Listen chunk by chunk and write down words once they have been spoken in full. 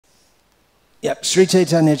Yep, Sri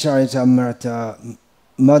Caitanya-caritamrta,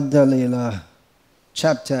 Madhya Lila,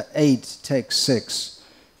 chapter 8, text 6.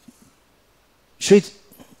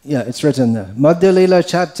 It's written there. Madhya Lila,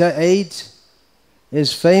 chapter 8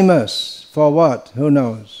 is famous for what? Who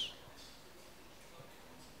knows?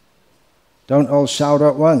 Don't all shout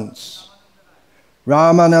at once.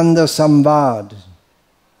 Ramananda Samvad.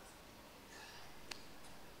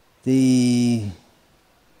 The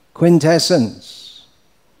quintessence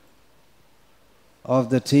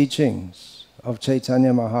of the teachings of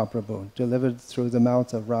Chaitanya Mahaprabhu, delivered through the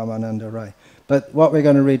mouth of Ramananda Rai. But what we're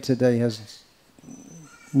going to read today has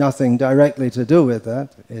nothing directly to do with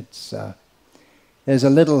that. There's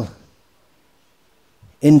a little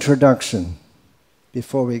introduction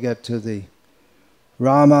before we get to the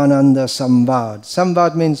Ramananda Samvad.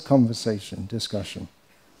 Samvad means conversation, discussion.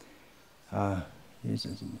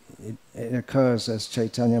 It occurs as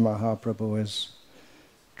Chaitanya Mahaprabhu is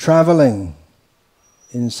traveling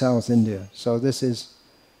in South India. So this is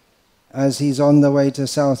as he's on the way to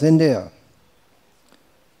South India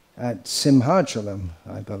at Simhachalam,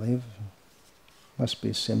 I believe. Must be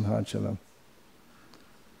Simhachalam.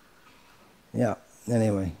 Yeah,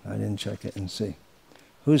 anyway, I didn't check it and see.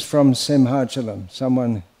 Who's from Simhachalam?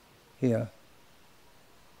 Someone here?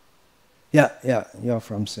 Yeah, you're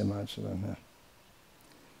from Simhachalam. Yeah.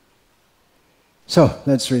 So,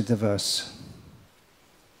 let's read the verse.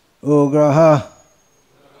 Ugraha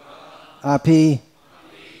api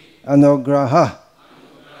anugraha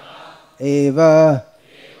eva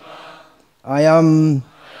ayam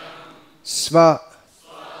sva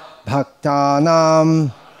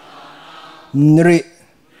bhaktanam nri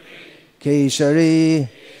keshari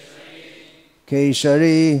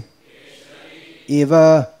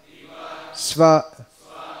eva sva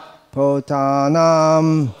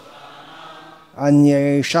potanam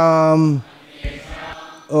anyesham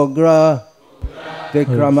ugra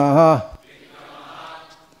vikramaha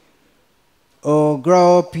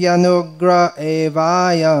ugropyanugra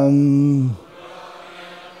evayam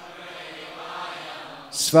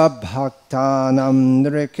svabhaktanam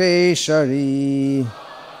nrikeshari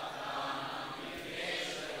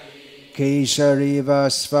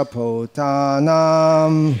keshariva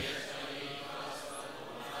svapotanam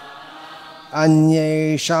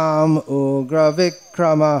anyesham ugra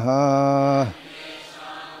vikramaha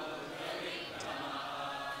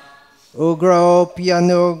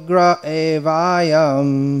ugropyanugra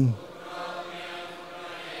evayam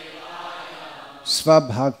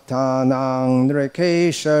svabhaktanam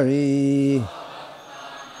nrikeshari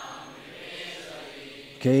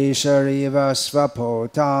keshariva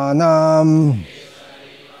svapotanam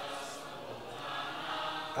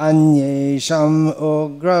anyesham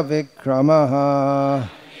ugra vikramaha.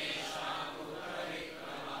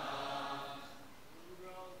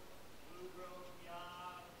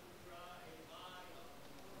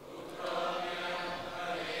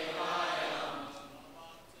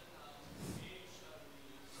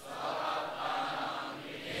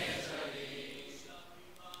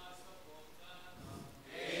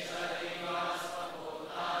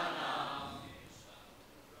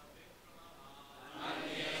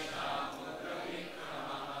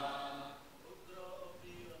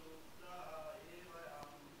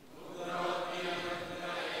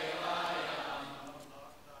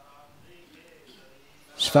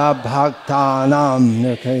 Svabhaktanam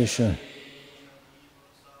nrikeshari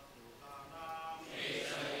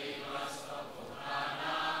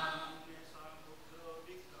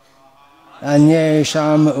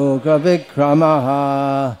anyesham ugra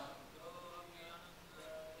vikramaha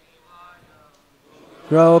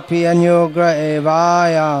gropyanugra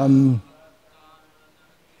evayam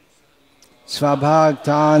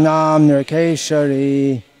svabhaktanam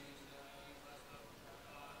nrikeshari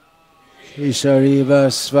keshariva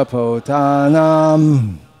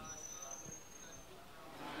svapotanam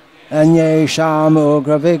anyesham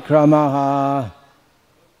ugra vikramaha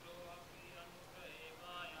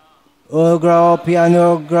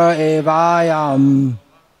ugropyanugra evayam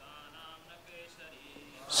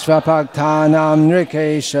svabhaktanam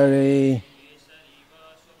nrikeshari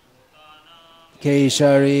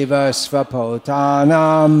keshariva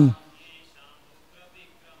svapotanam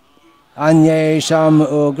anyesham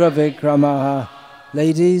ugra vikramaha.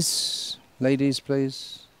 Ladies,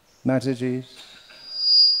 please. Matajis.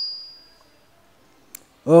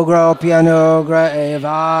 Ugropyanugra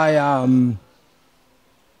evayam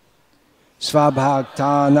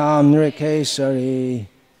svabhaktanam nrikeshari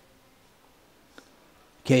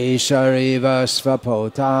keshariva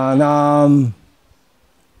svapotanam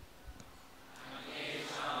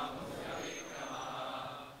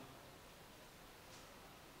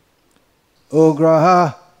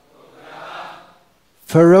Ugraha,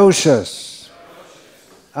 ferocious.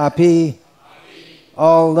 Api,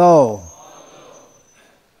 although.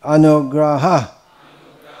 Anugraha.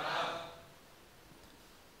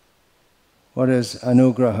 What does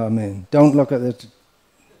anugraha mean? Don't look at it.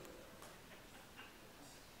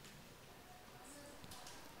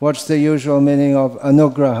 What's the usual meaning of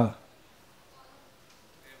anugraha?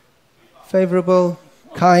 Favorable,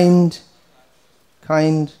 kind,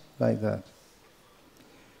 like that.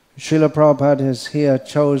 Srila Prabhupada has here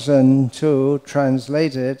chosen to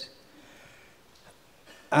translate it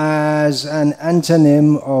as an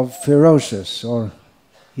antonym of ferocious, or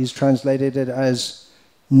he's translated it as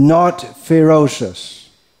not ferocious.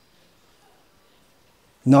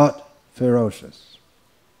 Not ferocious.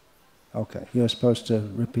 Okay, you're supposed to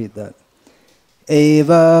repeat that.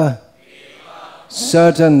 Eva,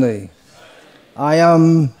 certainly, I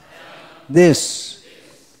am this,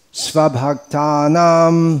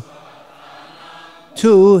 svabhaktanam,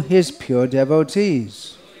 to his pure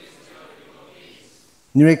devotees.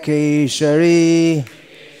 Nrikeshari,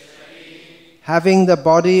 having the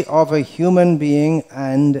body of a human being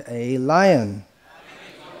and a lion.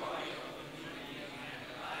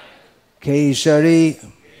 Keshari,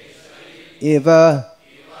 Eva,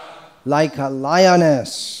 like a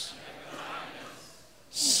lioness.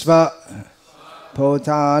 Sva,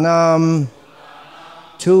 potanam,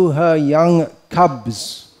 to her young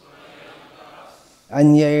cubs.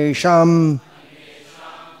 Anyesham,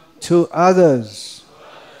 to others.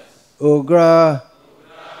 Ugra,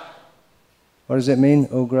 what does it mean,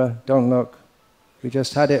 ugra? Don't look. We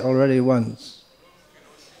just had it already once.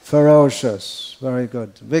 Ferocious, very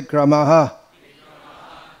good. Vikramaha,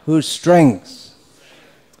 whose strength.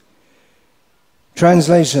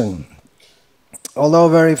 Translation. Although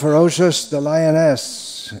very ferocious, the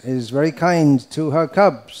lioness is very kind to her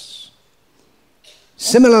cubs.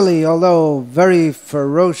 Similarly, although very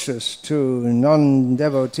ferocious to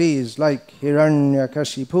non-devotees like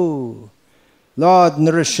Hiranyakashipu, Lord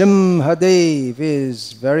Nrsimha-deva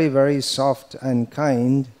is very, very soft and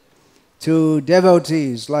kind to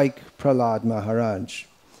devotees like Prahlad Maharaj.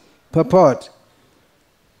 Purport.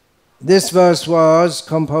 This verse was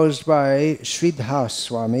composed by Sridhar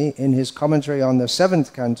Swami in his commentary on the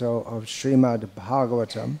 7th canto of Srimad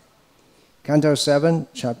Bhagavatam, Canto 7,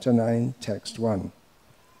 Chapter 9, Text 1.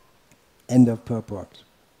 End of purport.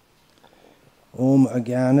 Om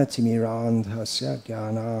Agyana Timirandhasya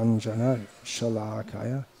Gyananjana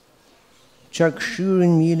Shalakaya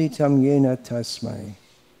Chakshurin Militam Yena Tasmai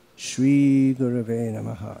Shri Gurave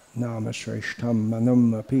Namaha Nama Shreshtam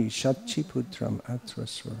Manum Api Shachiputram Atra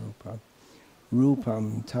Swarupa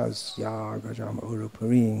Rupam Tasyagajam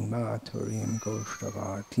Uruparim Maturim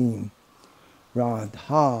Goshtavatim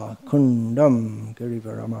Radha Kundam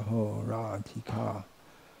Girivaramaho Radhika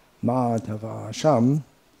Madhavasham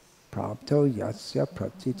Prapto Yasya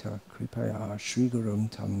Pratita Kripaya Shri Gurum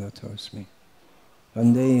Tam Natosmi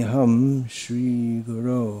Vandeham Shri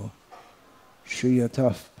Guru Shri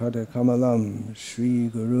Yataf Padakamalam Shri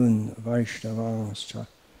Gurun Vaishnavanscha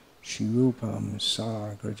Shri Rupam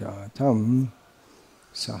Sagrajatam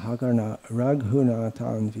Sahagana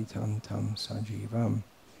Raghunatan Vitantam Sajivam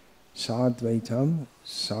Sadvaitam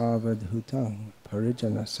Savadhutam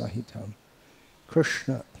Parijana Sahitam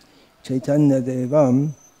Krishna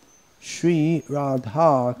Caitanya-devam Shri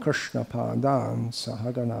Radha Krishna Padan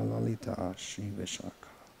Sahagana Lalita Shri Vishaka.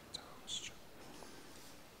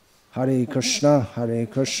 Hare Krishna,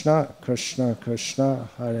 Krishna Krishna,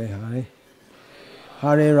 Hare Hare.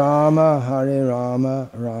 Hare Rama,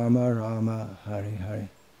 Rama Rama, Hare Hare.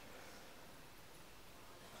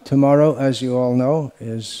 Tomorrow, as you all know,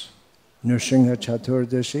 is Nrsimha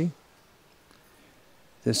Chaturdashi,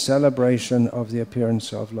 the celebration of the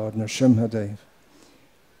appearance of Lord Nrsimha-deva.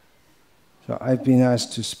 So I've been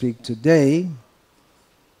asked to speak today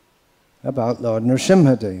about Lord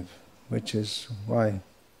Nrsimha-deva, which is why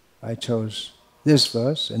I chose this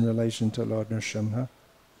verse in relation to Lord Nrsimha.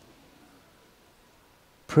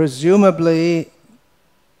 Presumably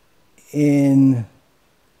in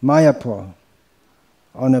Mayapur,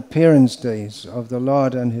 on appearance days of the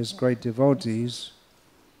Lord and his great devotees,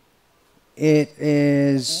 it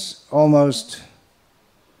is almost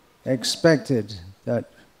expected that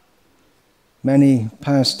many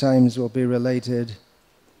pastimes will be related,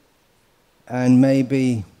 and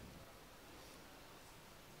maybe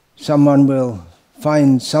someone will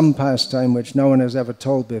find some pastime which no one has ever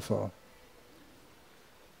told before.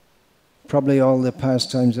 Probably all the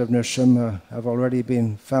pastimes of Nrsimha have already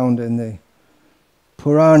been found in the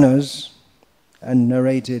Puranas and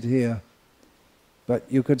narrated here. But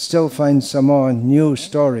you could still find some more new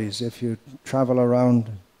stories if you travel around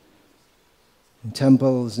in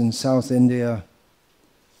temples in South India.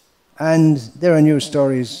 And there are new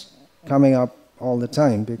stories coming up all the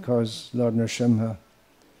time because Lord Nrsimha,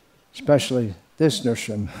 especially this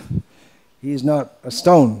Nrsimha, he's not a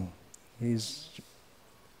stone. He's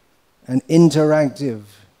an interactive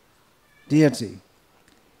deity.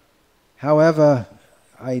 However,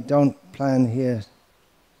 I don't plan here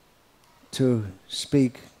to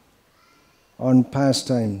speak on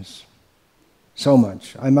pastimes so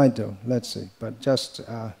much. I might do, let's see. But just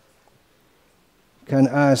can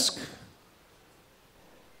ask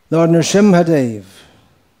Lord Nrsimha-deva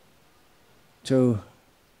to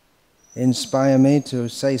inspire me to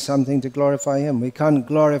say something to glorify him. We can't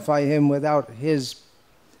glorify him without his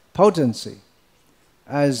potency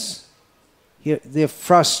as the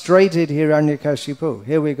frustrated Hiranyakashipu.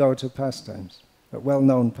 Here we go to pastimes, but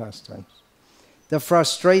well-known pastimes. The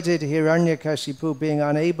frustrated Hiranyakashipu being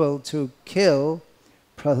unable to kill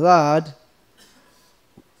Prahlad,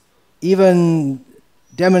 even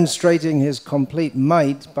demonstrating his complete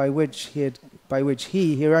might by which he,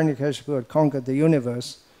 Hiranyakashipu, had conquered the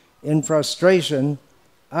universe, in frustration,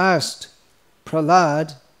 asked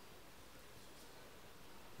Prahlad,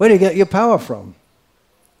 where do you get your power from?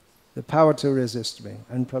 The power to resist me.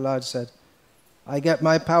 And Prahlad said, I get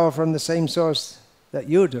my power from the same source that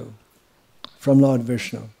you do, from Lord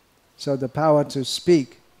Vishnu. So the power to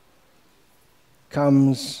speak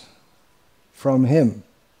comes from him.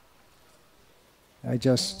 I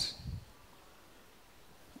just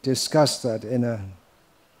discussed that in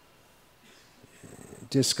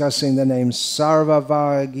discussing the name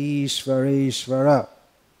Sarvavagishvareshvara.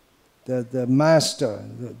 The master,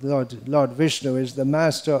 Lord Vishnu is the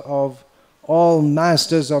master of all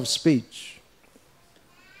masters of speech.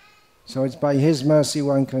 So it's by his mercy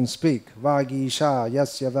one can speak. Vagisha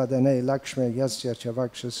yasya vadane lakshmi yasya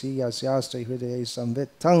chavakshasi yasyasta hridaye samvit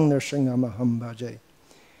tang Nrsimhamaham bhaje.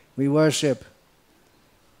 We worship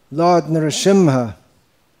Lord Nrsimha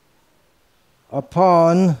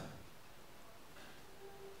upon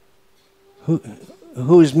in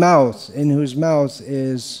whose mouth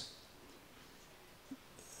is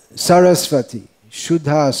Saraswati,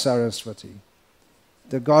 Shuddha Saraswati,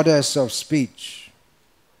 the goddess of speech.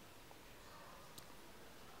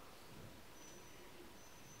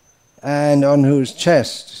 And on whose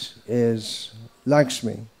chest is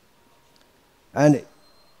Lakshmi, and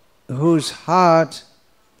whose heart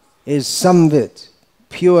is Samvit,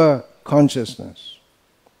 pure consciousness.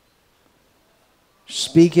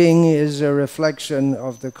 Speaking is a reflection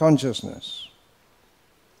of the consciousness.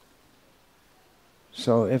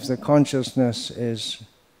 So if the consciousness is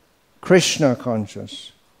Krishna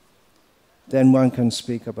conscious, then one can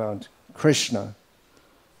speak about Krishna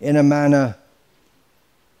in a manner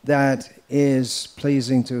that is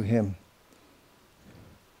pleasing to him.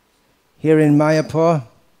 Here in Mayapur,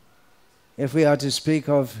 if we are to speak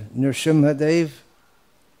of Nrsimha-deva,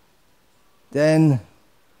 then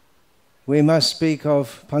we must speak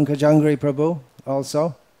of Pankajangri Prabhu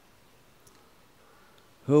also,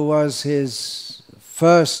 who was his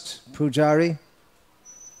first pujari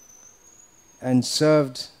and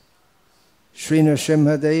served Sri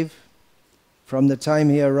Nrsimha-deva from the time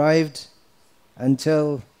he arrived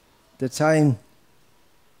until the time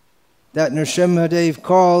that Nrsimha-deva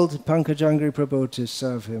called Pankajangri Prabhu to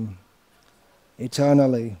serve him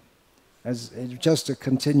eternally, as just a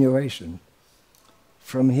continuation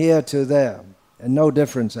from here to there, and no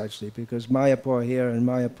difference actually, because Mayapur here and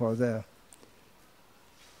Mayapur there,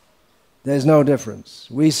 there's no difference.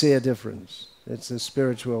 We see a difference. It's the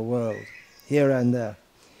spiritual world, here and there.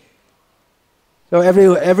 So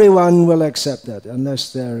everyone will accept that,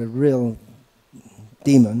 unless they're a real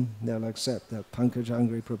demon, they'll accept that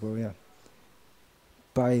Pankajangri Prabhu, yeah.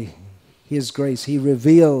 By his grace, he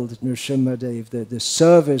revealed Nrsimha-deva, the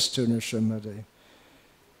service to Nrsimha-deva.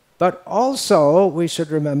 But also, we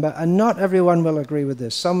should remember, and not everyone will agree with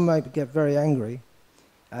this, some might get very angry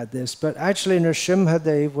at this, but actually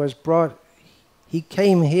Nrsimha-deva was brought, he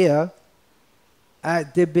came here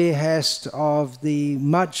at the behest of the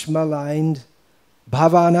much maligned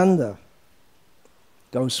Bhavananda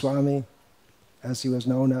Goswami, as he was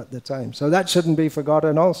known at the time. So that shouldn't be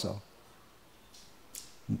forgotten also.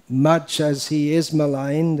 Much as he is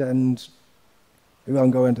maligned, and we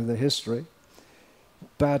won't go into the history,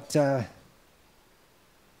 but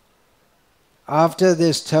after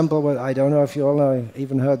this temple was, I don't know if you all know,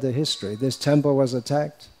 even heard the history, this temple was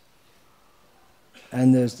attacked,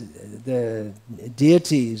 and the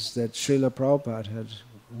deities that Srila Prabhupada had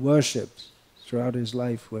worshipped throughout his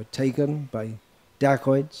life were taken by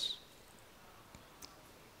dacoits.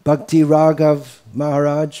 Bhakti Raghav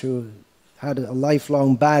Maharaj, who had a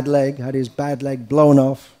lifelong bad leg, had his bad leg blown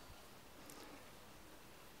off.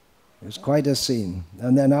 It was quite a scene.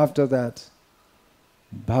 And then after that,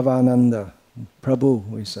 Bhavananda, Prabhu,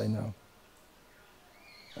 we say now,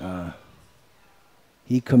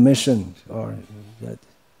 he commissioned, or that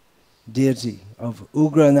deity of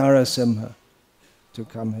Ugra Nrsimha to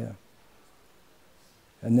come here.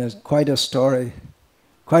 And there's quite a story,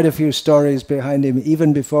 quite a few stories behind him.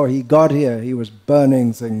 Even before he got here, he was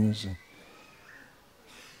burning things.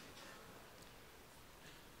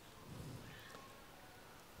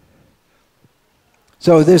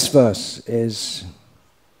 So this verse is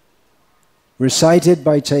recited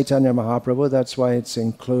by Chaitanya Mahaprabhu, that's why it's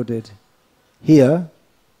included here.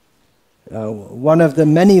 One of the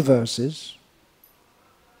many verses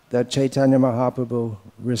that Chaitanya Mahaprabhu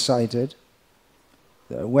recited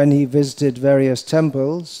when he visited various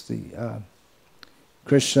temples. The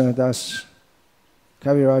Krishna Das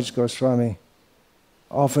Kaviraj Goswami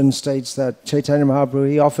often states that Chaitanya Mahaprabhu,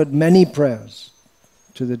 he offered many prayers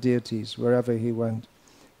to the deities wherever he went.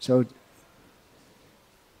 So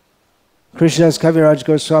Krishnadas Kaviraj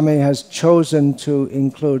Goswami has chosen to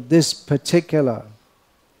include this particular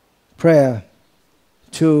prayer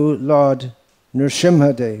to Lord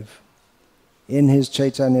Nrsimha-deva in his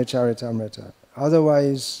Caitanya-caritamrta.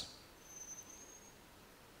 Otherwise,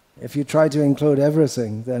 if you try to include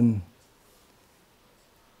everything, then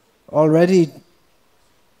already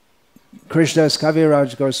Krishnadas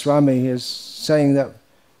Kaviraj Goswami is saying that,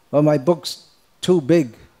 well, my book's too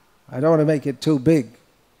big. I don't want to make it too big.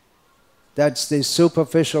 That's the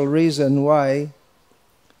superficial reason why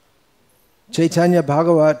Chaitanya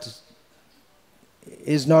Bhagavat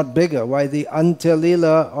is not bigger, why the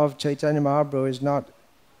Antya-lila of Chaitanya Mahaprabhu is not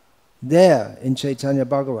there in Chaitanya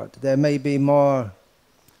Bhagavat. There may be more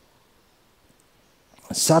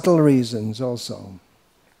subtle reasons also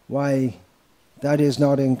why that is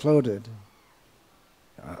not included.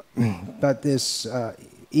 But this,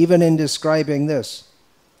 even in describing this,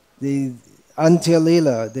 the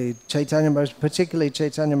Antya-lila, the Chaitanya, particularly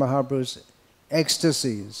Chaitanya Mahaprabhu's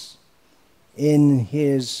ecstasies in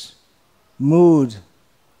his mood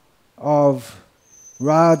of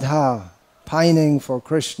Radha pining for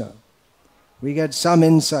Krishna, we get some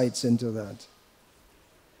insights into that.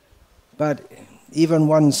 But even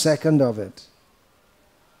 1 second of it,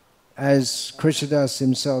 as Krishnadas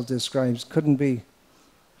himself describes,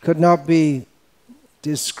 could not be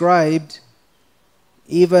described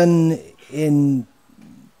even in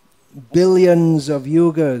billions of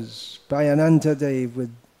yugas by Anantadeva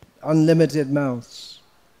with unlimited mouths.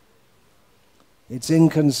 It's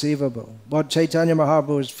inconceivable what Chaitanya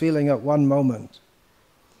Mahaprabhu is feeling at one moment.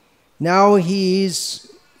 Now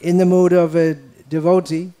he's in the mood of a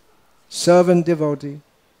devotee, servant devotee,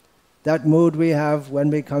 that mood we have when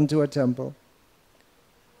we come to a temple,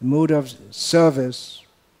 mood of service.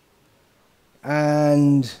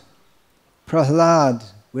 And Prahlad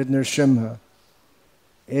with Nrsimha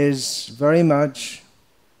is very much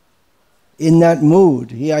in that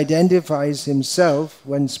mood. He identifies himself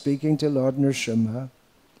when speaking to Lord Nrsimha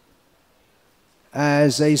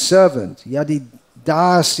as a servant. Yadi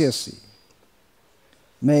dasyasi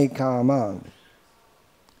me kaman.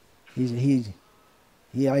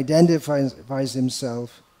 He identifies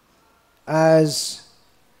himself as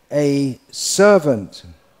a servant.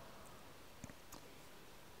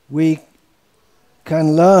 We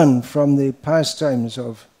can learn from the pastimes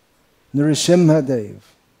of Nrisimha-deva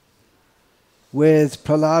with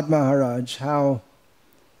Prahlad Maharaj how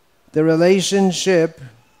the relationship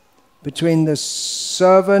between the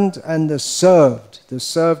servant and the served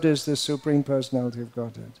is the Supreme Personality of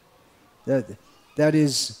Godhead. That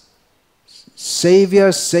is Savior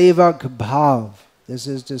Sevak Bhav. This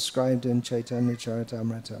is described in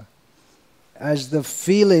Caitanya-caritamrta as the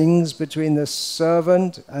feelings between the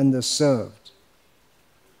servant and the served.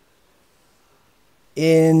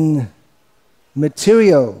 In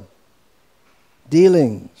material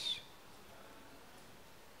dealings,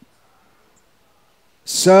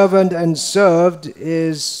 servant and served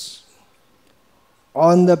is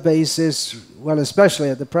on the basis, well, especially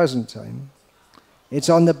at the present time, it's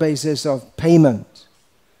on the basis of payment.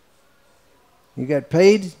 You get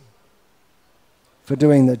paid for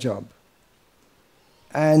doing the job.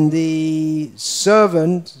 And the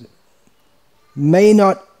servant may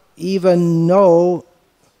not even know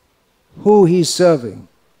who he's serving.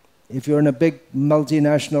 If you're in a big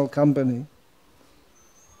multinational company,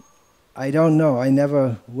 I don't know, I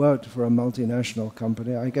never worked for a multinational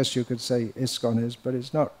company. I guess you could say ISKCON is, but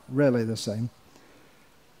it's not really the same.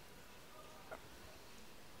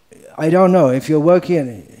 I don't know, if you're working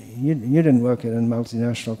in, you didn't work in a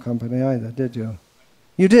multinational company either, did you?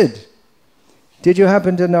 You did. Did you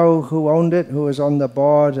happen to know who owned it, who was on the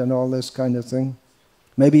board and all this kind of thing?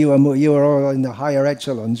 Maybe you were all in the higher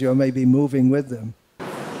echelons, you were maybe moving with them. But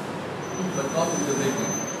not in the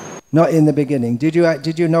beginning. Not in the beginning.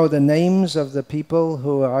 Did you know the names of the people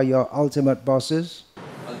who are your ultimate bosses?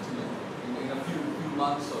 In a few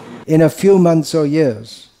months or years. In a few months or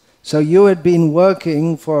years. So you had been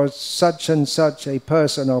working for such and such a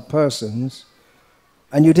person or persons,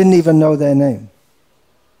 and you didn't even know their name.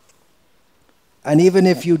 And even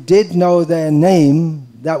if you did know their name,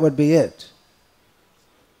 that would be it.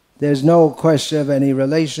 There's no question of any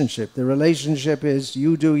relationship. The relationship is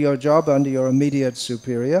you do your job under your immediate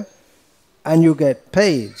superior, and you get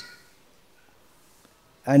paid.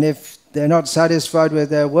 And if they're not satisfied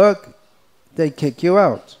with their work, they kick you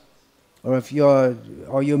out.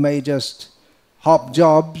 Or you may just hop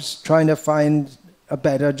jobs trying to find a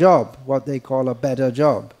better job, what they call a better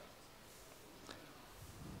job.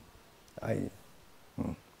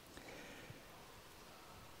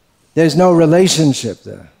 There's no relationship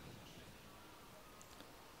there.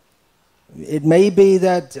 It may be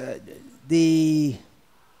that the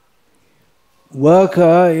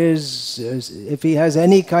worker is, if he has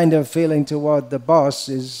any kind of feeling toward the boss,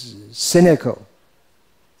 is cynical.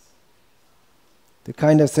 The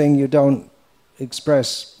kind of thing you don't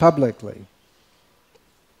express publicly.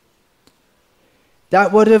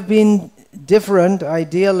 That would have been different,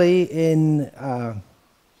 ideally, in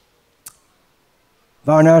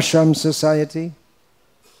Varnashram society.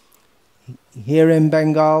 Here in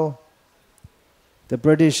Bengal, the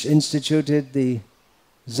British instituted the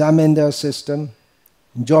Zamindar system,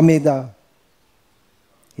 Jomidar,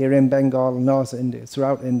 here in Bengal, North India,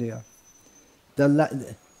 throughout India.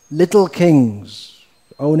 The little kings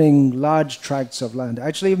owning large tracts of land.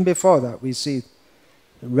 Actually, even before that, we see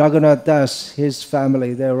Raghunath Das, his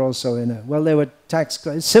family, they were also in a, well, they were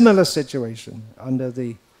similar situation under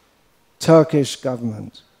the Turkish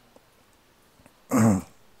government.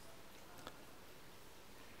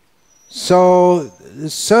 So the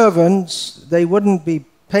servants, they wouldn't be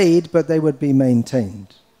paid, but they would be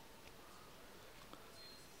maintained.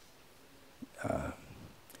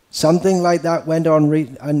 Something like that went on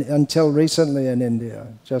until recently in India.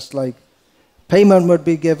 Just like payment would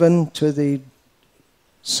be given to the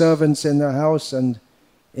servants in the house, and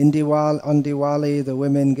on Diwali the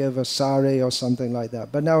women give a sari or something like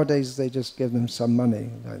that. But nowadays they just give them some money.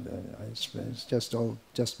 It's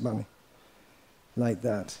just money, like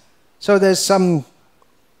that. So there's some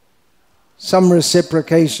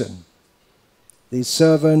reciprocation. These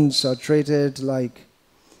servants are treated like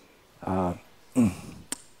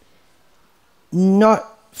not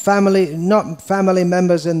family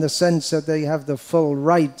members in the sense that they have the full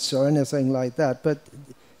rights or anything like that, but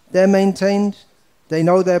they're maintained, they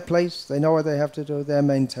know their place, they know what they have to do, they're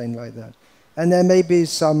maintained like that. And there may be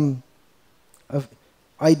some,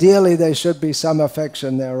 ideally there should be some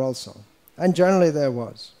affection there also. And generally there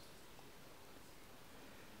was.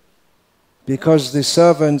 Because the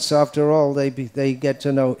servants, after all, they get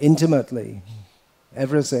to know intimately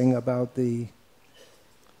everything about the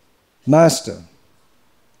master.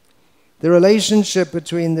 The relationship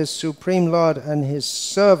between the Supreme Lord and his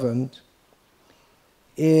servant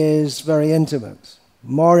is very intimate.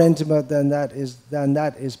 More intimate than that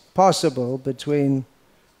is possible between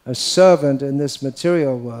a servant in this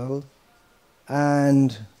material world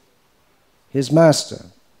and his master.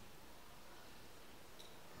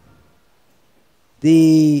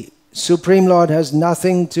 The Supreme Lord has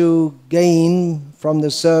nothing to gain from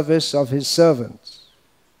the service of his servants.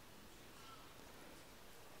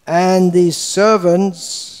 And the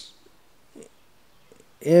servants,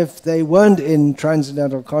 if they weren't in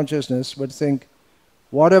transcendental consciousness, would think,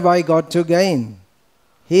 what have I got to gain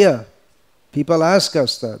here? People ask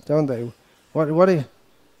us that, don't they? What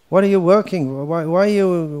are you working? Why are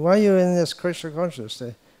you in this Krishna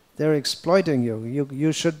consciousness? They're exploiting you.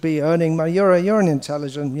 You should be earning money. You're an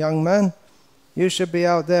intelligent young man. You should be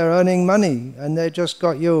out there earning money, and they just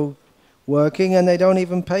got you working, and they don't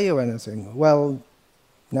even pay you anything. Well,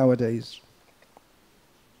 nowadays,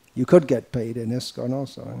 you could get paid in ISKCON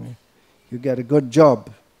also. I mean, you get a good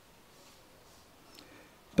job.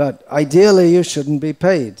 But ideally, you shouldn't be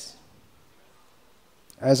paid.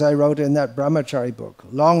 As I wrote in that Brahmachari book,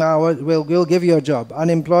 long hours, we'll give you a job.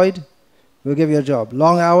 Unemployed, we'll give you a job.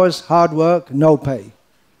 Long hours, hard work, no pay.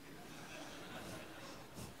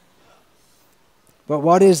 But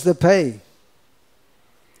what is the pay?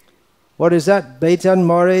 What is that? Betan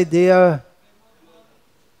more dia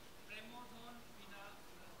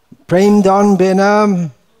Prem don bina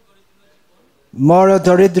Mora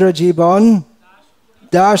daridra jibon,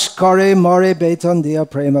 dash kare more beton dia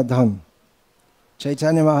prema dhan.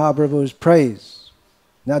 Chaitanya Mahaprabhu's praise.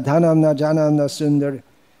 Na dhanam na janam na sundari.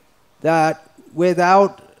 That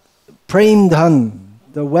without prem dhan,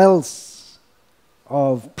 the wealth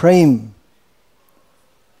of prem,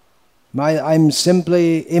 I'm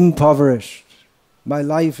simply impoverished. My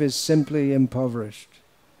life is simply impoverished.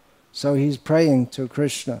 So he's praying to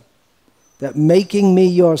Krishna that making me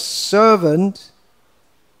your servant,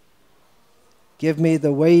 give me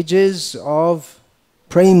the wages of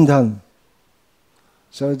prem dhan.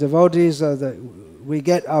 So devotees are we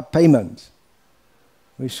get our payment.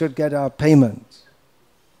 We should get our payment.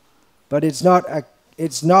 But it's not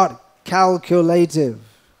calculative.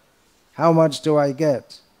 How much do I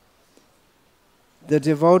get? The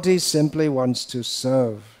devotee simply wants to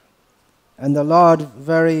serve. And the Lord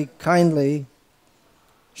very kindly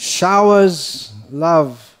showers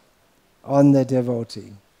love on the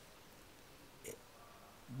devotee.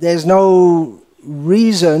 There's no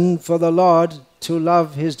reason for the Lord to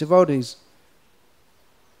love his devotees.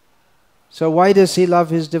 So why does he love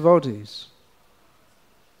his devotees?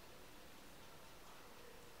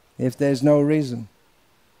 If there's no reason.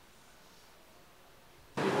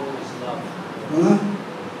 Devotees love.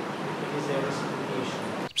 It is a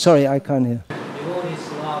reciprocation. Sorry, I can't hear.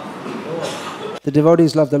 Devotees love the Lord. The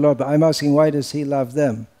devotees love the Lord, but I'm asking, why does he love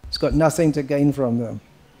them? He's got nothing to gain from them.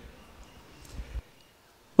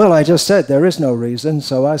 Well, I just said there is no reason,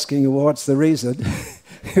 so asking you what's the reason,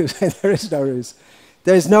 there is no reason.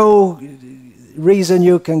 There's no reason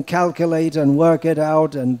you can calculate and work it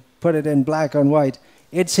out and put it in black and white.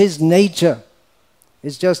 It's his nature.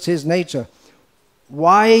 It's just his nature.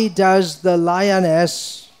 Why does the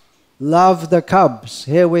lioness love the cubs?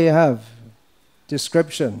 Here we have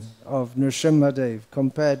description of Nrsimha-deva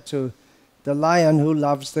compared to the lion who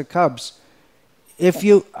loves the cubs. If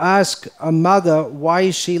you ask a mother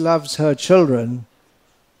why she loves her children,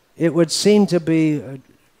 it would seem to be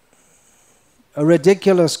a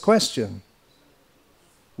ridiculous question.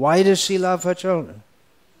 Why does she love her children?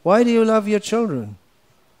 Why do you love your children?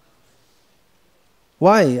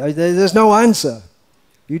 Why? There's no answer.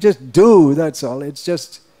 You just do, that's all. It's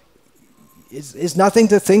just, it's nothing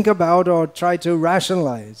to think about or try to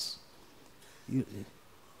rationalize. You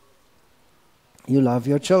love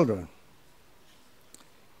your children.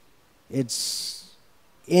 It's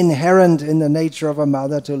inherent in the nature of a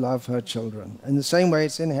mother to love her children. In the same way,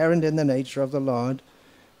 it's inherent in the nature of the Lord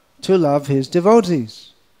to love his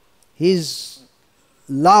devotees. His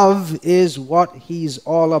love is what he's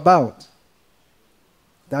all about.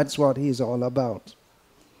 That's what he's all about.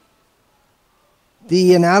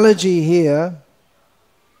 The analogy here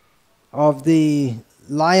of the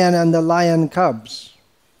lion and the lion cubs,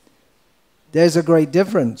 there's a great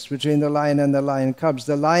difference between the lion and the lion cubs.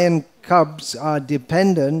 The lion cubs are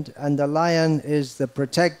dependent, and the lion is the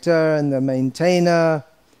protector and the maintainer,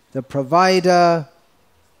 the provider.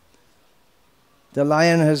 The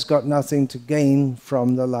lion has got nothing to gain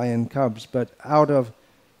from the lion cubs, but out of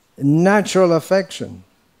natural affection,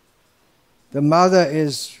 the mother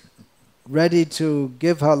is ready to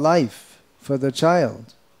give her life for the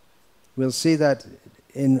child. We'll see that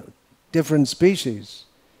in different species,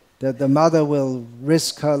 that the mother will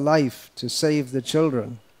risk her life to save the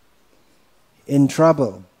children in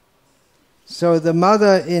trouble. So the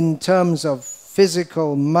mother, in terms of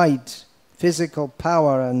physical might, physical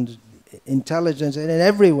power and intelligence, and in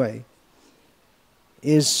every way,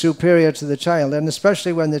 is superior to the child. And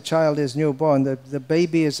especially when the child is newborn, the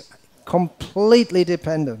baby is completely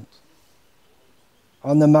dependent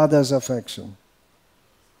on the mother's affection.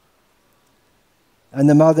 And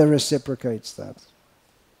the mother reciprocates that.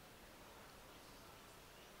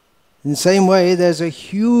 In the same way, there's a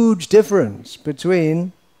huge difference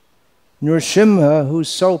between Nrsimha, who's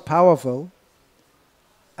so powerful,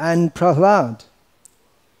 and Prahlad,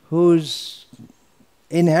 who's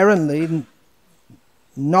inherently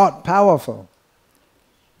not powerful.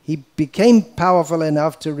 He became powerful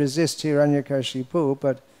enough to resist Hiranyakashipu,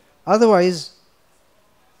 but otherwise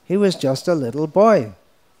he was just a little boy.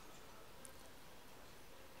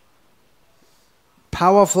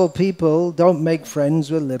 Powerful people don't make friends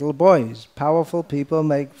with little boys. Powerful people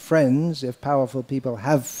make friends, if powerful people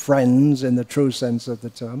have friends in the true sense of the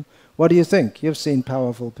term. What do you think? You've seen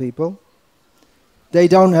powerful people. They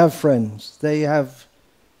don't have friends. They have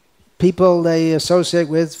people they associate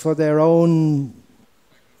with for their own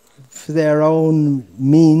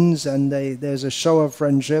means, and there's a show of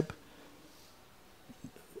friendship,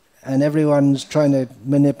 and everyone's trying to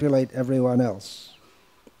manipulate everyone else.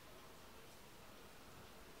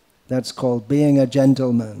 That's called being a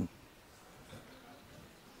gentleman.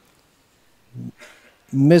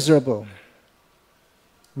 miserable.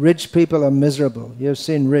 Rich people are miserable. You've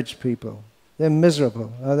seen rich people. They're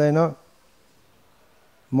miserable, are they not?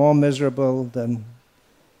 More miserable than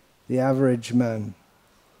the average man.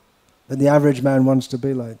 But the average man wants to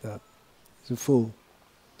be like that. He's a fool.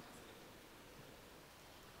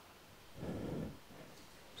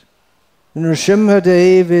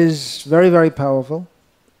 Nrsimha-deva is very, very powerful.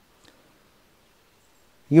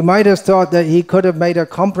 You might have thought that he could have made a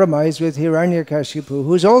compromise with Hiranyakashipu,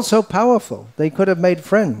 who's also powerful. They could have made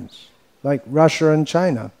friends, like Russia and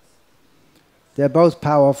China. They're both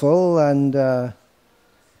powerful and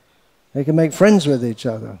they can make friends with each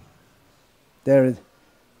other.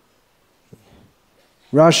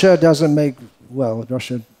 Russia doesn't make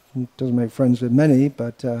friends with many,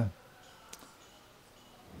 but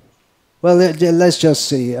well, let's just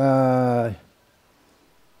see.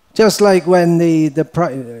 Just like when I don't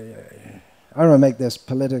want to make this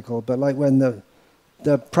political, but like when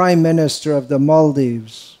the Prime Minister of the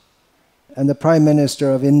Maldives and the Prime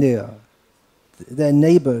Minister of India, they're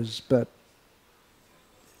neighbors, but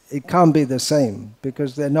it can't be the same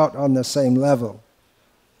because they're not on the same level.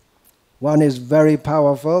 One is very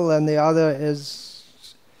powerful and the other is,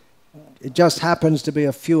 it just happens to be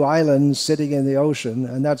a few islands sitting in the ocean,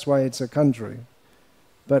 and that's why it's a country.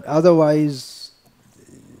 But otherwise,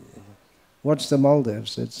 what's the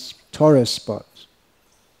Maldives? It's tourist spots.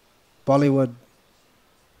 Bollywood,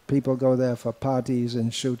 people go there for parties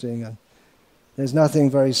and shooting, and there's nothing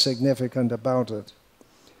very significant about it.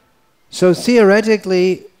 So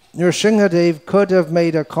theoretically, Nrsimha-deva could have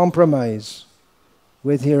made a compromise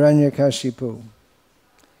with Hiranyakashipu.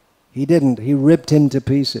 He didn't. He ripped him to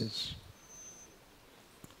pieces.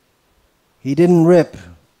 He didn't rip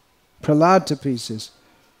Prahlad to pieces.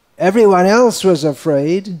 Everyone else was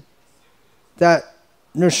afraid that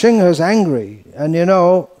Nrsimha's angry. And you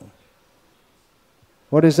know,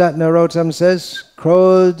 what is that Narottam says?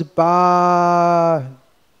 Krodh ba...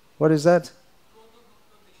 What is that?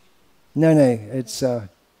 No, it's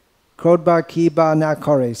Krodh ba ki ba na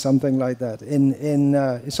kore, something like that.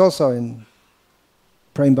 It's also in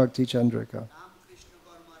Prem Bhakti Chandrika.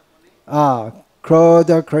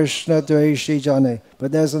 Krodha Krishna Dveshi Jane.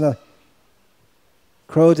 But there's a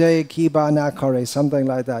Krodhe ki ba na kore, something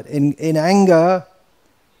like that. In anger,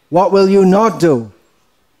 what will you not do?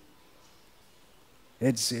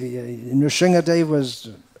 Nrsimha-deva was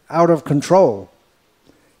out of control.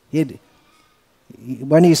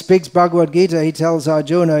 When he speaks Bhagavad Gita, he tells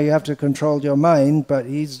Arjuna, you have to control your mind, but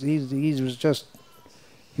he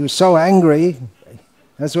was so angry.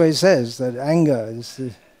 That's what he says, that anger is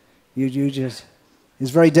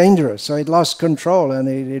very dangerous. So he'd lost control and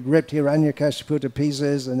he'd ripped Hiranyakashipu to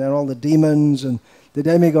pieces, and then all the demons and the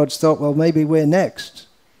demigods thought, well, maybe we're next.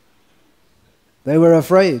 They were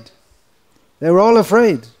afraid. They were all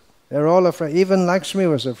afraid. They were all afraid. Even Lakshmi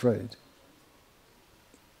was afraid.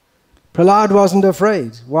 Prahlad wasn't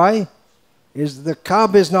afraid. Why? The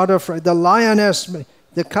cub is not afraid.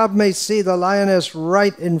 The cub may see the lioness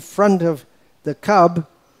right in front of the cub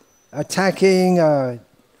attacking a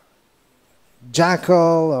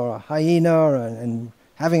jackal or a hyena and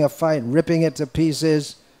having a fight, ripping it to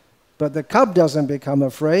pieces. But the cub doesn't become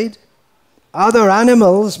afraid. Other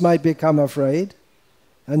animals might become afraid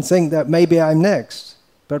and think that maybe I'm next.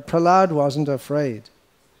 But Prahlad wasn't afraid,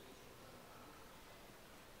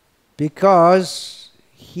 because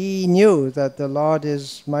he knew that the Lord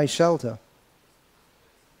is my shelter.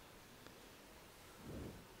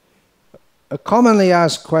 A commonly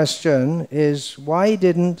asked question is, why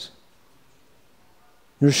didn't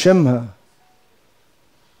Nrsimha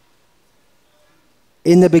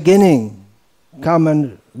in the beginning come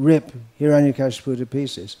and rip Hiranyakashipu to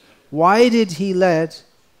pieces? Why did he let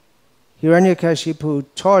Hiranyakashipu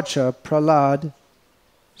torture Prahlad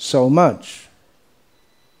so much?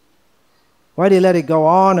 Why did he let it go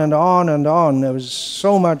on and on and on? There was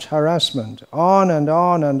so much harassment, on and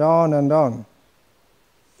on and on and on.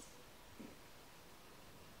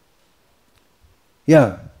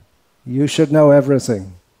 Yeah, you should know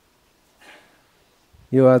everything.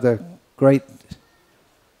 You are the great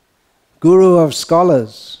guru of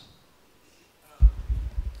scholars.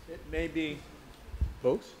 It may be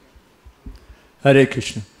both. Hare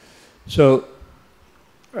Krishna. So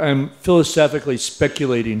I'm philosophically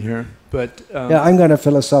speculating here, but... yeah, I'm going to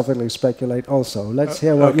philosophically speculate also. Let's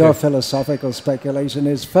hear what your philosophical speculation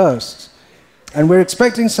is first. And we're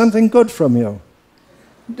expecting something good from you.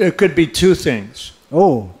 There could be two things.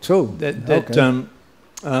 Oh, two.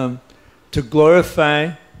 To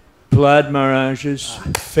glorify Prahlad Maharaj's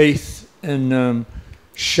faith in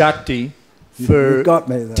Shakti for got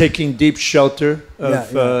me there. taking deep shelter of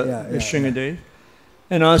Nrsimha-deva,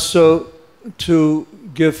 and also to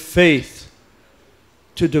give faith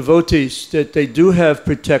to devotees that they do have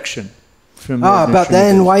protection from but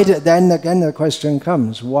then then again the question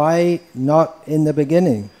comes, why not in the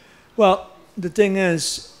beginning? Well, the thing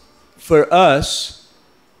is, for us,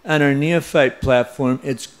 on our neophyte platform,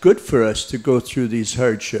 it's good for us to go through these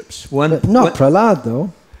hardships. Not Prahlad,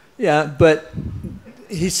 though. Yeah, but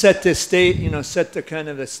he set the set the kind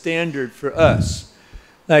of a standard for us.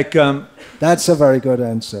 Like that's a very good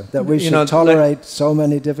answer. That we should tolerate so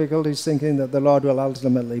many difficulties, thinking that the Lord will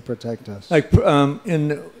ultimately protect us. Like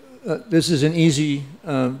this is an easy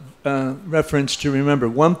reference to remember.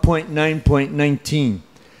 1.9.19.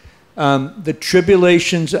 The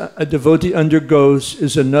tribulations a devotee undergoes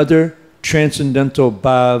is another transcendental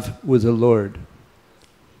bhav with the Lord.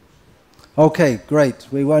 Okay, great.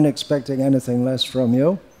 We weren't expecting anything less from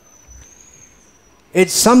you.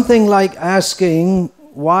 It's something like asking,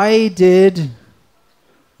 why did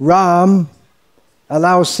Ram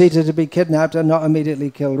allow Sita to be kidnapped and not immediately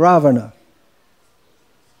kill Ravana?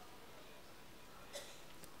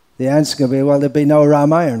 The answer could be, well, there'd be no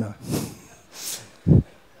Ramayana.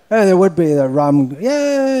 There would be the Ram,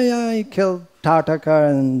 he killed Tataka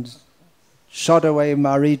and shot away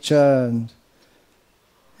Maricha, and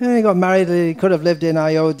he got married. He could have lived in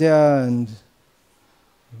Ayodhya, and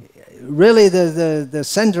really the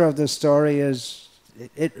center of the story is,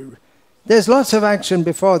 there's lots of action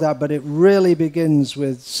before that, but it really begins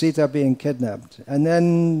with Sita being kidnapped. And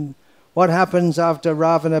then what happens after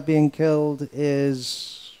Ravana being killed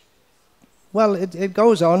is, well, it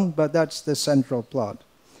goes on, but that's the central plot.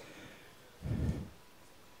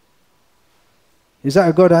 Is that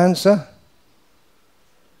a good answer?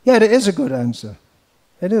 Yeah, it is a good answer.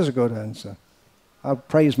 It is a good answer. I'll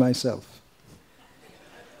praise myself.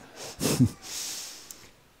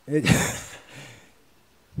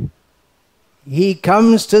 He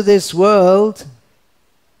comes to this world,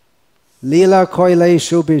 Lila Koile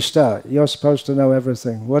Shubhishta. You're supposed to know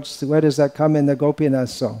everything. Where does that come in the Gopinath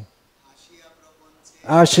song?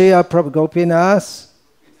 Ashiya Gopinath.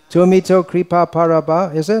 Tumito Kripa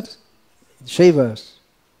Paraba, is it? Shivas.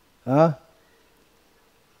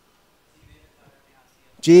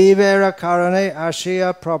 Jivera Karane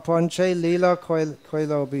Ashiya Prapanche Lila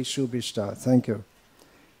Koilo Bishubishta. Thank you.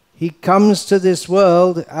 He comes to this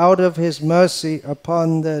world out of his mercy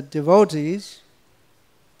upon the devotees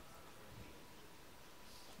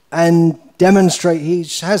and demonstrate, he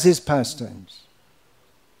has his pastimes.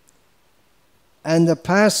 And the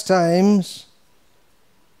pastimes,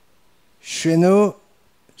 Shrinu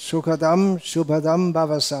Sukhadam Shubhadam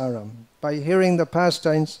Bhavasaram. By hearing the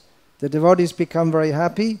pastimes, the devotees become very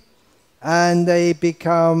happy, and they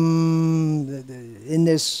become, in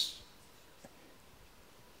this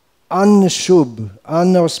inauspicious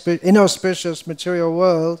material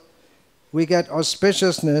world, we get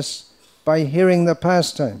auspiciousness by hearing the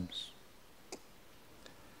pastimes.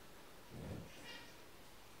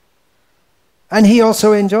 And he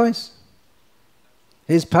also enjoys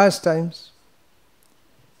his pastimes.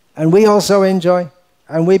 And we also enjoy.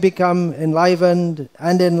 And we become enlivened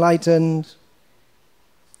and enlightened.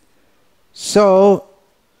 So,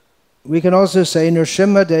 we can also say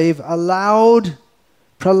Nrsimha-deva allowed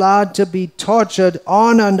Prahlad to be tortured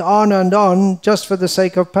on and on and on just for the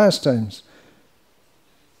sake of pastimes.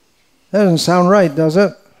 That doesn't sound right, does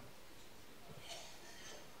it?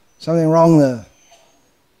 Something wrong there.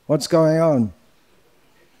 What's going on?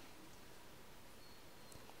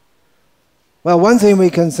 Well, one thing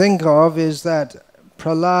we can think of is that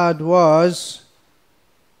Prahlad was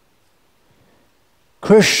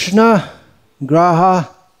Krishna Graha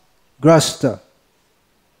Grasta.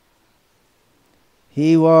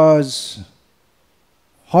 He was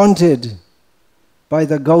haunted by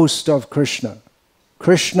the ghost of Krishna.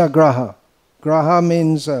 Krishna Graha. Graha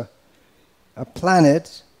means a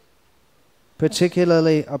planet,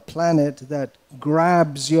 particularly a planet that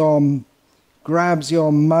grabs your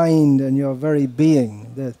mind and your very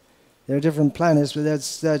being. There are different planets, but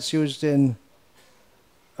that's used in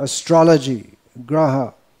astrology,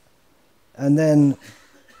 graha. And then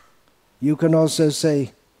you can also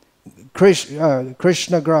say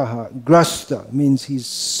Krishna graha, grasta, means he's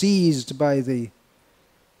seized by the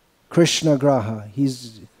Krishna graha.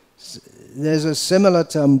 There's a similar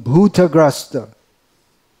term, bhutagrasta,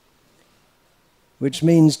 which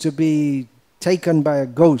means to be taken by a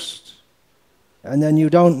ghost. And then you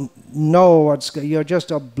don't know you're just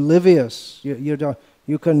oblivious.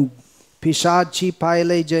 You can pishachi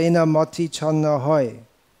paile jaina mati channa hoy.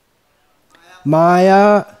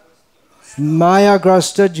 Maya Maya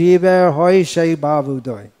grasta jiver hoy shay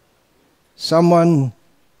bavudoy. Someone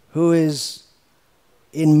who is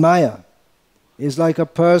in Maya is like a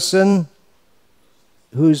person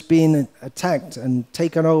who's been attacked and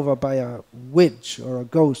taken over by a witch or a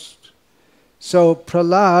ghost. So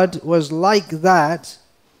Prahlad was like that,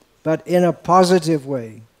 but in a positive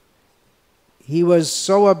way. He was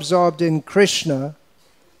so absorbed in Krishna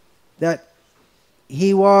that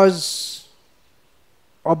he was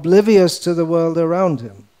oblivious to the world around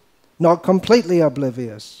him. Not completely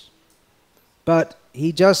oblivious, but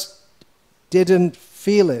he just didn't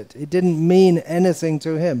feel it. It didn't mean anything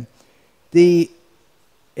to him. The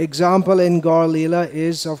example in Gaur Leela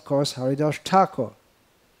is, of course, Haridas Thakur,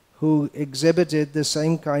 who exhibited the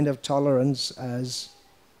same kind of tolerance as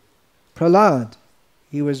Prahlad.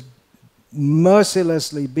 He was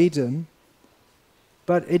mercilessly beaten,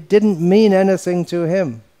 but it didn't mean anything to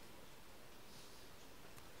him.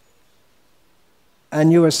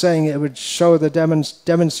 And you were saying it would show the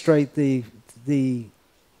demonstrate the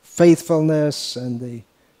faithfulness and the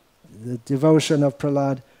devotion of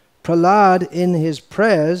Prahlad. Prahlad, in his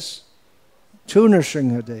prayers to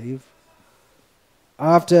Nrsimha-deva,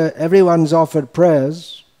 after everyone's offered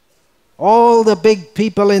prayers, all the big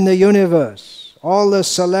people in the universe, all the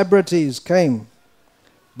celebrities came.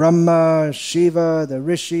 Brahma, Shiva, the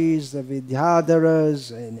rishis, the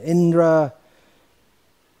Vidyadharas, and Indra,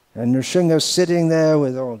 and Nrsimha sitting there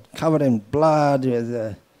with all covered in blood,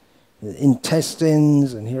 with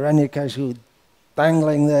intestines, and Hiranyakashipu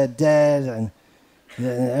dangling there dead, and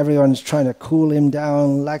everyone's trying to cool him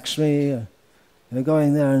down. Lakshmi, they're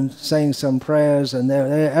going there and saying some prayers, and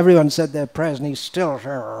everyone said their prayers, and he's still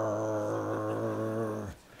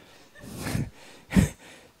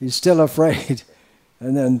he's still afraid.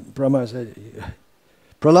 And then Brahma said,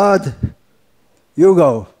 Prahlad, you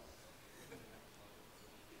go.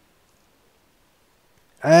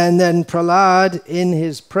 And then Prahlad in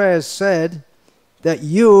his prayers said that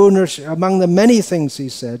you, among the many things he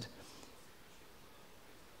said,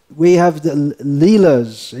 we have the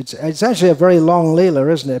Leelas. It's actually a very long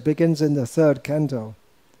Leela, isn't it? It begins in the 3rd canto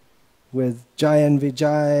with Jai and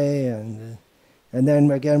Vijay, and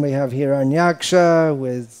then again we have Hiranyaksha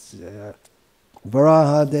with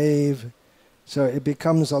Varahadev. So it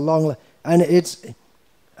becomes a long, and it's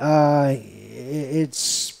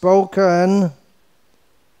spoken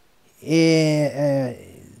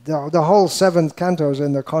the whole 7th canto is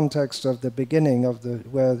in the context of the beginning of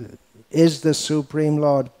where is the Supreme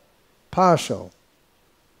Lord partial.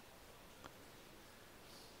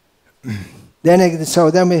 But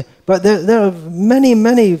there are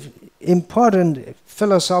many important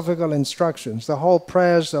philosophical instructions. The whole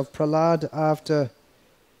prayers of Prahlad after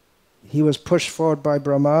he was pushed forward by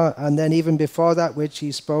Brahma, and then even before that, which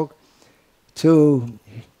he spoke to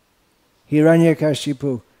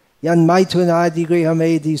Hiranyakashipu. Yan maitunadi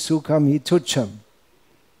grihamedi sukham hitucham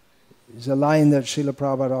is a line that Srila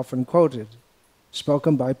Prabhupada often quoted,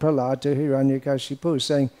 spoken by Prahlad to Hiranyakashipu,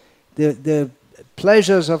 saying the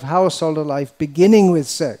pleasures of householder life beginning with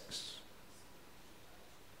sex,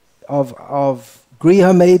 of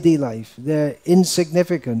grihamedi life, they're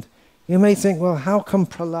insignificant. You may think, well, how can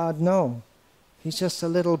Prahlad know? He's just a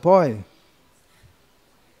little boy.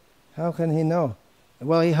 How can he know?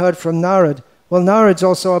 Well, he heard from Narad. Well, Narad's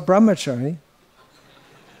also a brahmachari.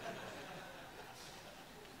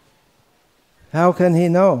 How can he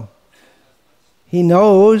know? He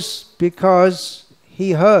knows because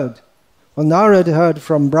he heard. Well, Narad heard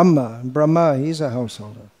from Brahma. Brahma, he's a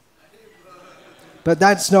householder. But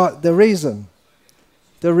that's not the reason.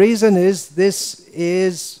 The reason is this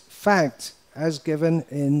is fact as given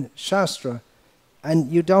in Shastra. And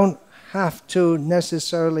you don't have to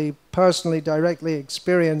necessarily personally, directly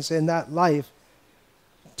experience in that life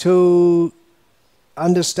to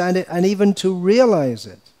understand it and even to realize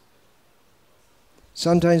it.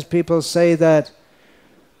 Sometimes people say that,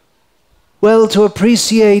 well, to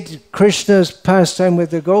appreciate Krishna's pastime with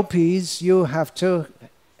the gopis, you have to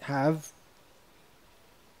have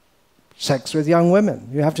sex with young women.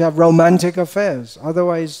 You have to have romantic affairs.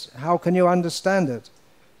 Otherwise, how can you understand it?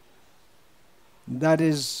 That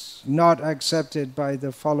is not accepted by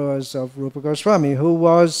the followers of Rupa Goswami, who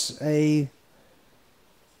was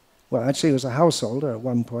actually he was a householder at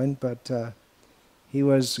one point, but he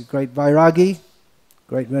was a great vairagi,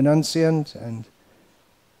 great renunciant, and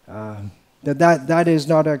that is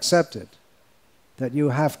not accepted. That you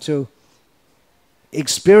have to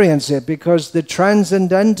experience it, because the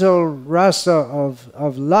transcendental rasa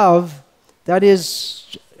of love, that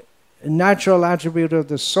is a natural attribute of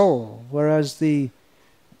the soul, whereas the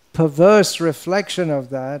perverse reflection of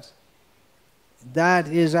that that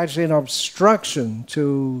is actually an obstruction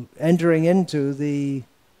to entering into the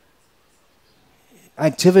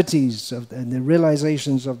activities and the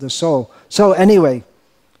realizations of the soul. So anyway,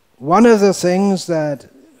 one of the things that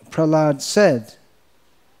Prahlad said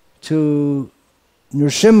to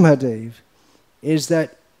Nrsimha-deva is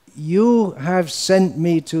that you have sent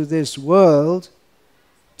me to this world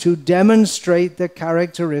to demonstrate the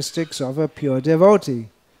characteristics of a pure devotee.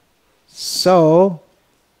 So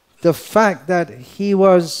the fact that he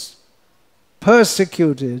was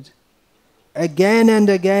persecuted again and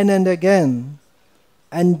again and again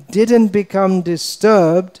and didn't become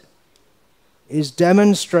disturbed is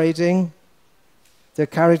demonstrating the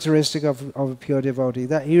characteristic of a pure devotee,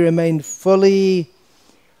 that he remained fully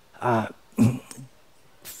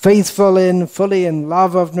faithful in, fully in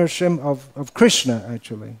love of Nrsimha, of Krishna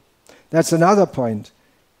actually. That's another point.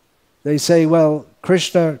 They say, well,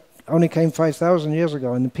 Krishna only came 5,000 years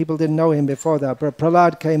ago and people didn't know him before that, but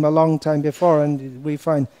Prahlad came a long time before, and we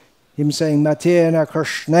find him saying, Matirna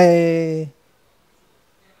Krishna.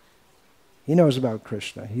 He knows about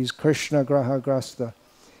Krishna. He's Krishna Graha Grasta.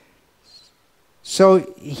 So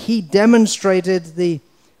he demonstrated the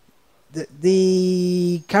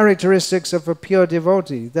characteristics of a pure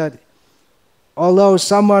devotee, that although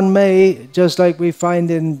someone may, just like we find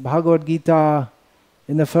in Bhagavad Gita,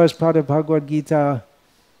 in the first part of Bhagavad Gita,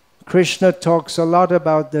 Krishna talks a lot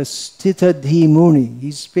about the Stitadhi Muni.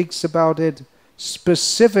 He speaks about it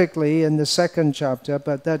specifically in the second chapter,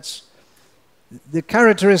 but that's the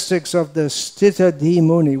characteristics of the Stitadhi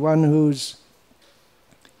Muni, one who's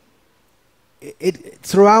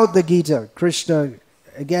throughout the Gita, Krishna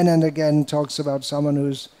again and again talks about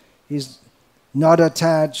someone he's not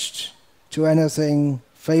attached to anything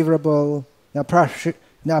favorable. Na prashrishyet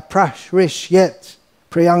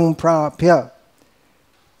priyang prapya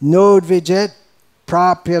nodvijet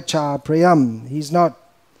prapya cha priyam. He's not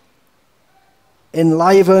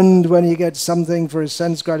enlivened when he gets something for his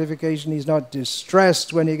sense gratification. He's not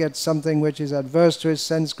distressed when he gets something which is adverse to his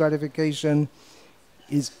sense gratification.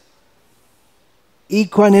 He's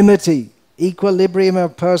equanimity, equilibrium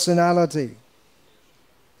of personality.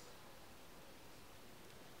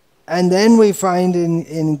 And then we find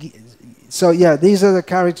so these are the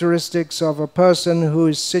characteristics of a person who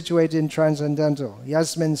is situated in transcendental.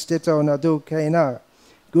 Yasmin stito nadu kena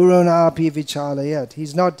guruna api vichalayat.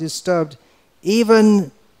 He's not disturbed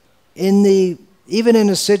even in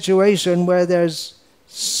a situation where there's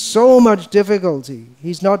so much difficulty.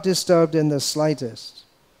 He's not disturbed in the slightest.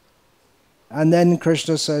 And then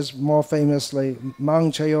Krishna says more famously,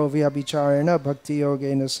 Mang chayo vyabhicharena bhakti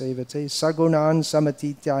yogena sevate sagunan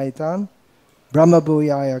samatityaitan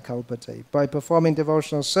brahmabhuyaya kalpate. By performing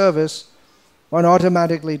devotional service, one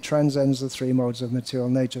automatically transcends the three modes of material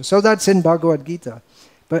nature. So that's in Bhagavad Gita.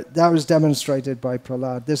 But that was demonstrated by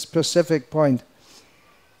Prahlad, this specific point.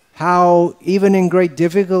 How even in great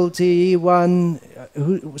difficulty,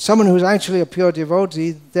 someone who's actually a pure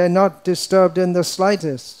devotee, they're not disturbed in the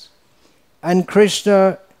slightest. And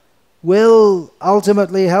Krishna will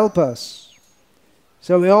ultimately help us.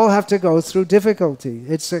 So we all have to go through difficulty.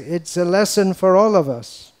 It's a lesson for all of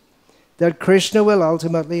us, that Krishna will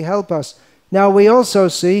ultimately help us. Now we also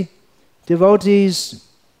see devotees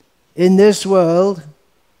in this world,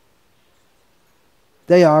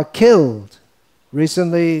 they are killed.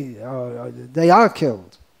 Recently, they are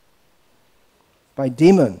killed by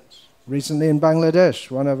demons. Recently in Bangladesh,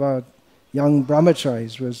 one of our young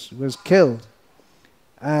brahmacharis was killed.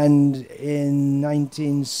 And in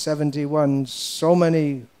 1971, so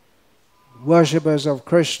many worshippers of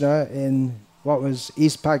Krishna in what was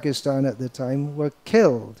East Pakistan at the time were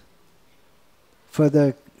killed for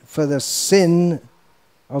the sin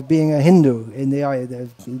of being a Hindu in the eye.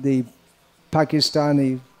 The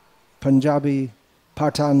Pakistani, Punjabi,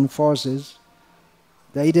 Pathan forces,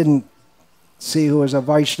 they didn't see who was a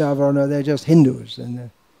Vaishnava or no, they're just Hindus.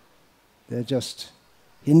 And they're just,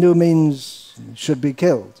 Hindu means should be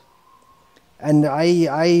killed. And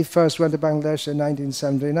I first went to Bangladesh in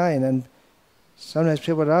 1979, and sometimes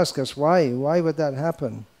people would ask us, why? Why would that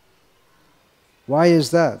happen? Why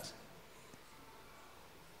is that?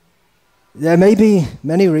 There may be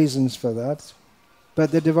many reasons for that,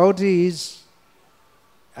 but the devotee's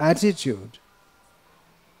attitude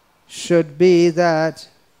should be that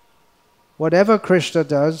whatever Krishna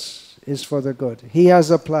does is for the good. He has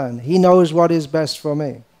a plan. He knows what is best for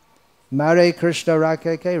me. Mare Krishna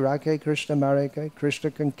Rakeke, Rake Krishna Mareke. Krishna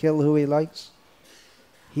can kill who he likes.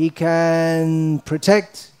 He can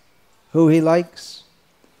protect who he likes.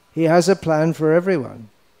 He has a plan for everyone.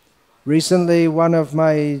 Recently, one of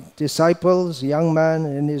my disciples, a young man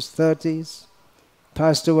in his 30s,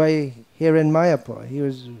 passed away here in Mayapur. He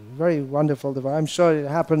was very wonderful devotee. I'm sure it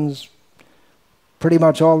happens pretty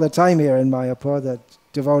much all the time here in Mayapur that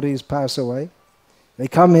devotees pass away. They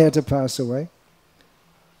come here to pass away.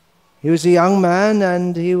 He was a young man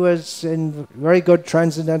and he was in very good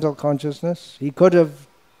transcendental consciousness. He could have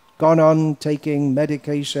gone on taking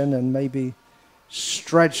medication and maybe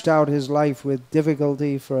stretched out his life with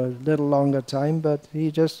difficulty for a little longer time, but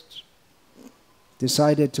he just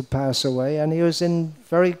decided to pass away, and he was in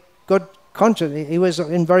very good consciousness. He was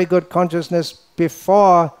in very good consciousness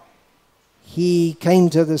before he came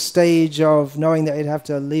to the stage of knowing that he'd have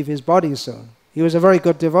to leave his body soon. He was a very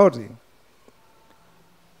good devotee.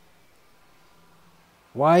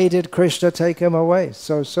 Why did Krishna take him away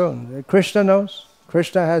so soon? Krishna knows.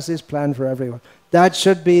 Krishna has his plan for everyone. That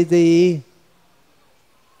should be the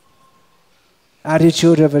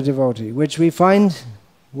attitude of a devotee, which we find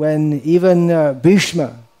when even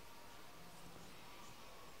Bhishma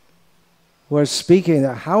was speaking.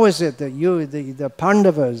 How is it that you, the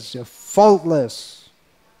Pandavas, you're faultless,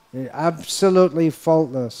 you're absolutely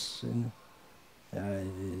faultless, and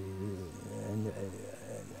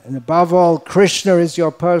above all, Krishna is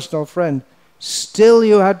your personal friend. Still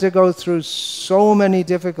you had to go through so many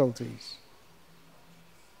difficulties.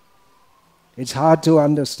 It's hard to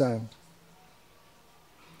understand.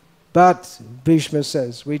 But, Bhishma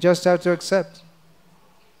says, we just have to accept.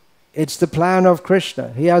 It's the plan of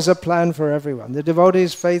Krishna. He has a plan for everyone. The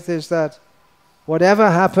devotee's faith is that whatever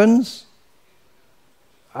happens,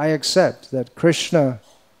 I accept that Krishna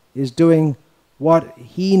is doing what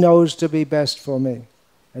he knows to be best for me.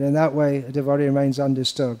 And in that way, a devotee remains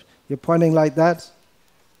undisturbed. You're pointing like that?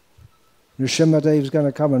 Nrsimha-deva is going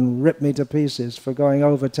to come and rip me to pieces for going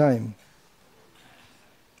over time.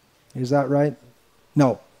 Is that right?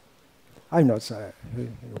 No. I'm not saying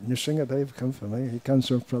Nrsimha-deva come for me. He comes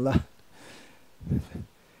from Prahlad.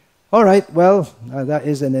 All right, well, that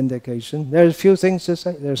is an indication. There's a few things to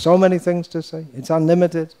say. There's so many things to say. It's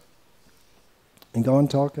unlimited. And go on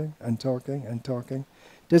talking and talking and talking.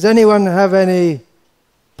 Does anyone have any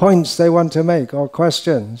points they want to make, or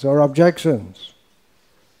questions, or objections?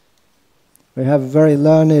 We have a very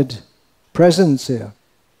learned presence here.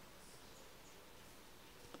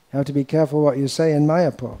 You have to be careful what you say in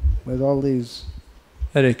Mayapur with all these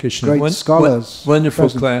Hare Krishna. great scholars. Wonderful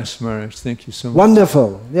present. class, Maharaj. Thank you so much.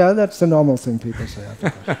 Wonderful. Yeah, that's the normal thing people say.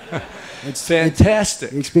 It's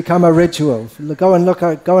fantastic. It's become a ritual. Go and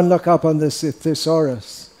look up on this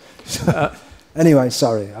thesaurus. Anyway,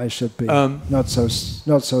 sorry, I should be not so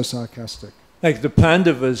sarcastic. Like the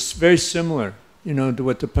Pandavas, very similar, to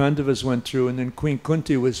what the Pandavas went through, and then Queen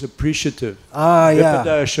Kunti was appreciative. Yeah.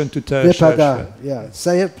 Vipada shantuta Vipada, yeah.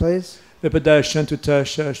 Say it, please. Vipada shantuta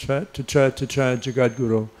tutra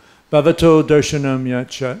jagadguru. Bhavato darshanam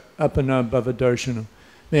yacha apana bhavadarshanam.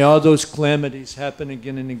 May all those calamities happen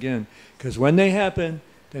again and again. Because when they happen,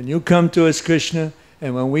 then you come to us, Krishna,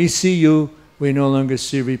 and when we see you, we no longer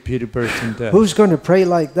see repeated birth and death. Who's going to pray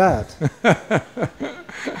like that?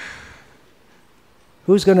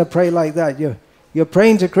 Who's going to pray like that? You're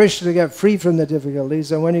praying to Krishna to get free from the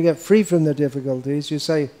difficulties, and when you get free from the difficulties, you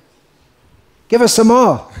say, give us some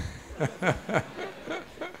more.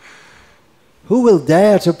 Who will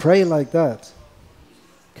dare to pray like that?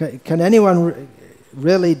 Can anyone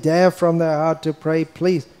really dare from their heart to pray,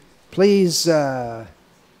 please,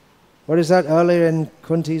 what is that earlier in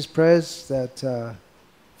Kunti's prayers? That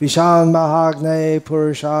Vishan Mahagne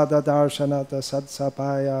Purushada Darshanata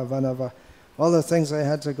Satsapaya Vanava. All the things they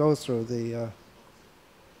had to go through.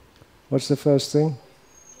 What's the first thing?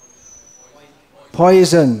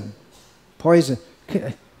 Poison. Poison.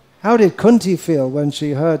 How did Kunti feel when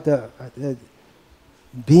she heard that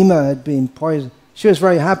Bhima had been poisoned? She was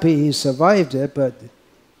very happy he survived it, but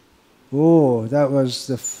that was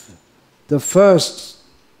the first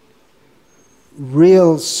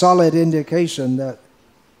real solid indication that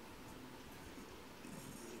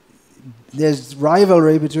there's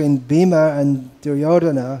rivalry between Bhima and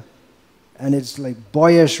Duryodhana, and it's like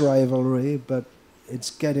boyish rivalry, but it's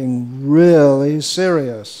getting really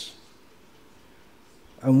serious.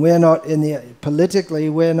 And politically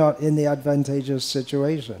we're not in the advantageous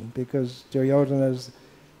situation, because Duryodhana's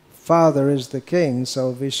father is the king,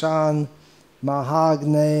 so Vishan,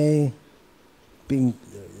 Mahagne, being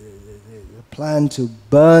plan to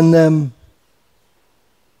burn them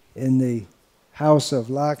in the house of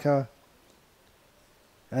Laka,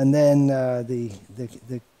 and then the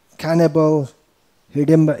cannibal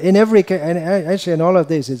Hidimba. In every case, and actually in all of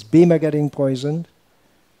this, it's Bhima getting poisoned.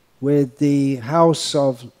 With the house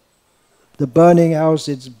of the burning house,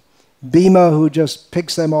 it's Bhima who just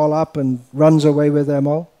picks them all up and runs away with them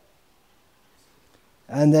all.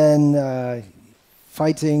 and then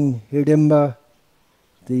fighting Hidimba,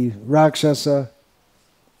 the Rakshasa.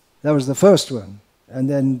 That was the first one. And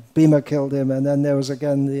then Bhima killed him, and then there was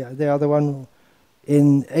again the other one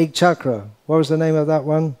in Egg Chakra. What was the name of that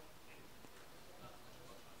one?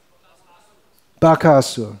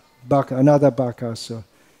 Bakasur. Another Bakasur.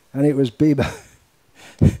 And it was Bhima.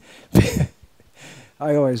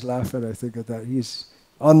 I always laugh when I think of that. He's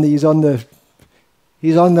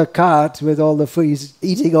on the cart with all the food. He's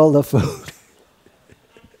eating all the food.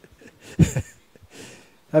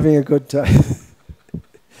 Having a good time.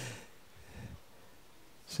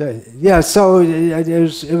 So yeah, so it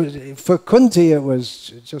was for Kunti. It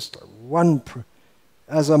was just one.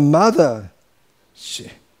 As a mother,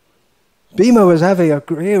 Bhima was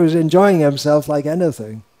he was enjoying himself like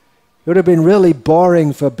anything. It would have been really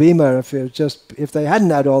boring for Bhima if they hadn't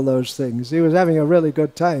had all those things. He was having a really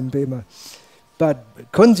good time, Bhima, but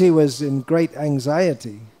Kunti was in great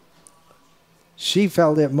anxiety. She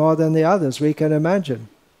felt it more than the others. We can imagine.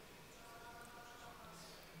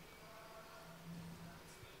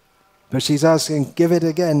 But she's asking, give it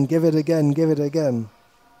again, give it again, give it again.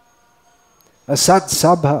 Asat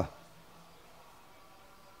sabha.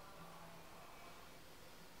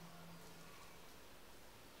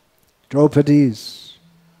 Draupadi's.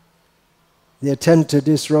 The attempt to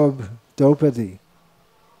disrobe Draupadi.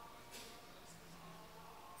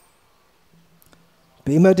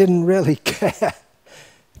 Bhima didn't really care.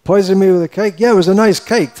 Poisoned me with a cake? Yeah, it was a nice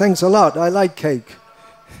cake. Thanks a lot. I like cake.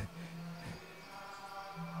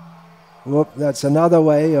 Whoop, that's another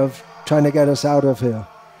way of trying to get us out of here.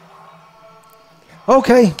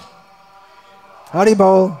 Okay. Hari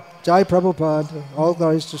Bol, Jai Prabhupada, all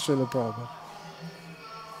glories to Srila Prabhupada.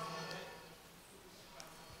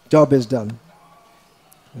 Job is done.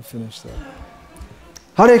 We'll finish that.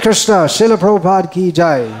 Hare Krishna, Srila Prabhupada ki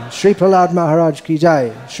jai, Sri Prahlad Maharaj ki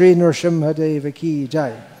jai, Sri Nrsimha-deva ki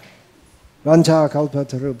jai. Vanta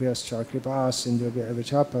kalpatarubhyascha kripa sindhubhya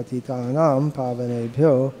evacha patitanam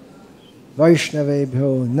pavanebhyo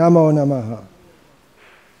Vaishnavebhyo namo namaha.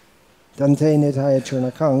 Dante nitaya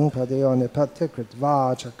churnakang padayo nipatikrit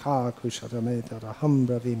vachaka kushatame taraham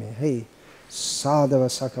bravimi he sadhava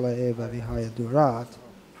sakala eva vihaya durat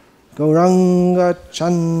Gauranga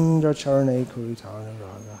chandra charane kuritana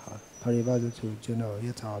ragaha parivadatu juno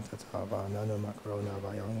yata tatava nanamakrona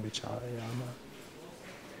vayang vichayama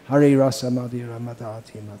Hari rasa madhira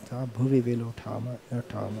madati mata bhuvi vilutama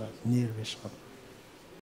nirtama nirvishvat